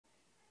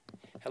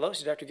Hello, this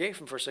is Dr. Gay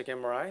from First Look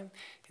MRI,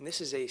 and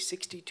this is a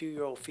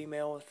 62-year-old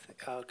female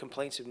with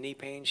complaints of knee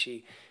pain.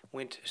 She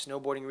went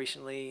snowboarding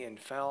recently and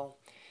fell,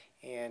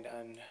 and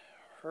on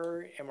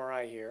her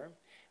MRI here,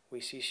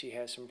 we see she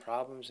has some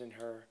problems in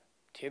her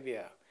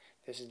tibia.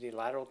 This is the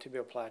lateral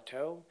tibial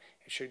plateau.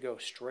 It should go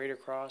straight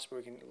across,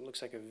 but it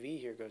looks like a V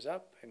here, goes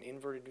up, an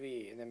inverted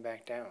V, and then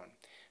back down.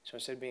 So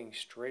instead of being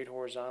straight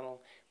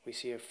horizontal, we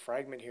see a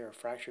fragment here, a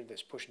fracture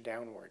that's pushed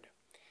downward.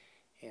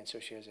 And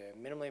so she has a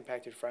minimally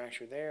impacted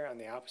fracture there. On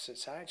the opposite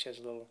side, she has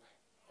a little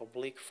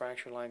oblique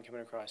fracture line coming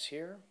across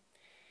here.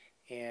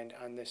 And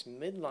on this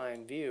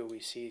midline view, we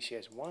see she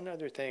has one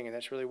other thing, and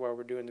that's really why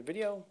we're doing the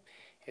video,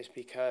 is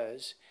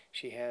because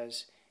she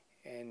has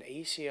an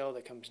ACL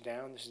that comes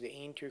down. This is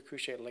the anterior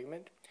cruciate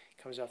ligament.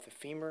 It comes off the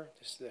femur.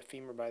 This is the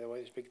femur, by the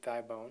way, this big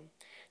thigh bone.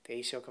 The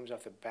ACL comes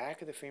off the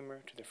back of the femur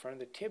to the front of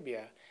the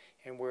tibia,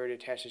 and where it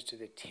attaches to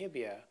the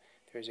tibia,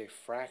 there's a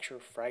fracture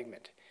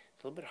fragment.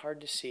 It's a little bit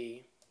hard to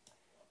see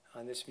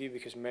on this view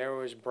because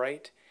marrow is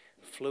bright,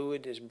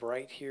 fluid is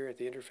bright here at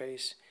the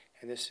interface,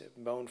 and this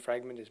bone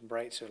fragment is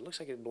bright, so it looks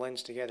like it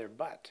blends together.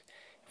 But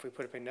if we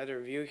put up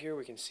another view here,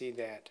 we can see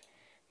that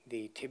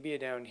the tibia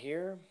down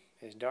here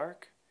is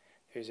dark.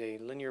 There's a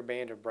linear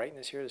band of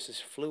brightness here. This is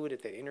fluid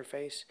at the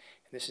interface,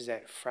 and this is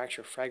that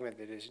fracture fragment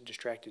that is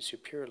distracted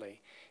superiorly,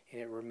 and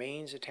it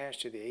remains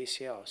attached to the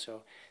ACL.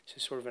 So this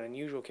is sort of an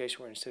unusual case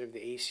where instead of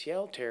the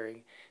ACL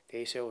tearing, the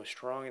ACL was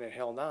strong and it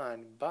held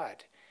on,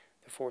 but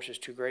the force is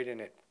too great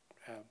and it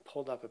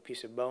pulled up a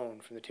piece of bone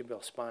from the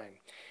tibial spine.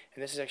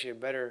 And this is actually a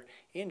better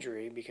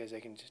injury because they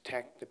can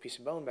tack the piece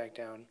of bone back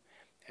down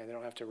and they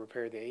don't have to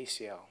repair the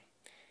ACL.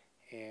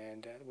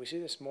 And we see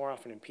this more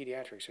often in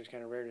pediatrics, so it's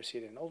kind of rare to see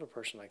it in an older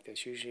person like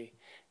this. Usually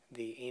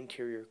the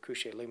anterior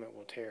cruciate ligament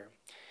will tear.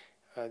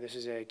 This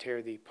is a tear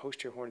of the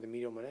posterior horn of the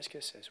medial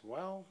meniscus as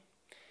well.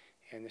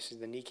 And this is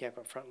the kneecap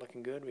up front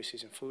looking good. We see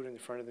some fluid in the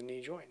front of the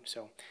knee joint.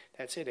 So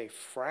that's it, a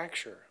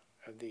fracture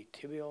of the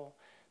tibial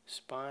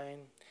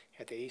spine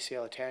at the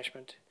ACL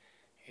attachment,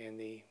 and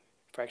the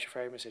fracture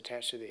fragment is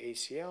attached to the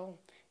ACL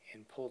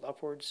and pulled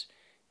upwards,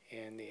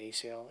 and the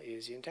ACL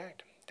is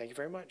intact. Thank you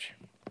very much.